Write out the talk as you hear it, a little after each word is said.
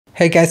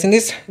Hey guys, in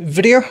this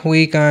video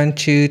we're going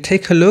to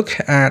take a look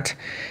at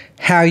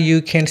how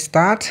you can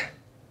start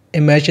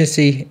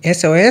Emergency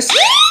SOS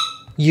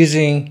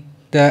using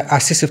the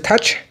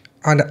AssistiveTouch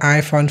on the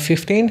iPhone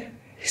 15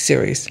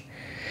 series.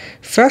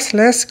 First,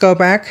 let's go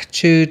back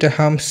to the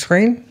home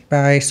screen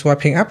by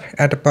swiping up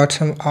at the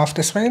bottom of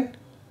the screen.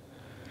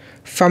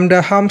 From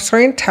the home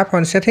screen, tap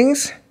on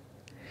Settings.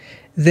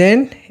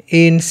 Then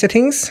in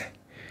Settings,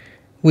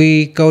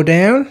 we go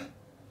down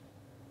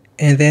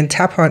and then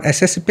tap on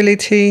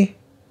Accessibility.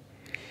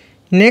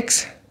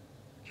 Next,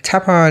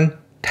 tap on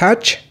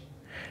Touch,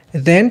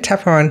 then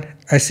tap on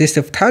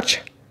AssistiveTouch,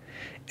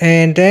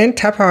 and then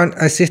tap on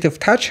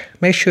AssistiveTouch.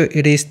 Make sure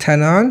it is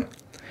turned on.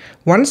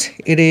 Once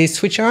it is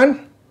switched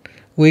on,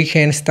 we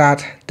can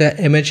start the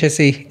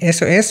Emergency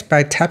SOS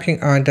by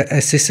tapping on the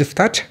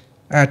AssistiveTouch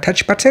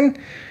touch button.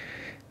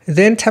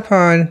 Then tap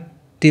on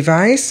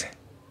Device.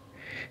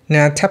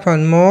 Now tap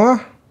on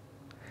More.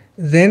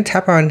 Then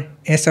tap on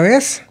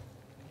SOS.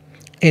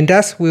 And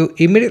that will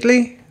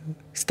immediately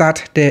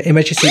start the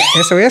Emergency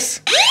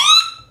SOS.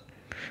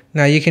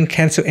 Now you can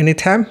cancel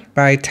anytime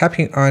by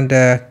tapping on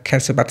the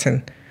cancel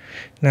button.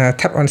 Now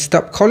tap on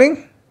Stop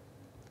Calling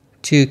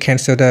to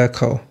cancel the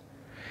call.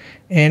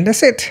 And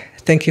that's it.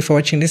 Thank you for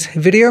watching this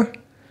video.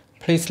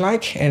 Please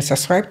like and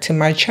subscribe to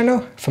my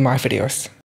channel for more videos.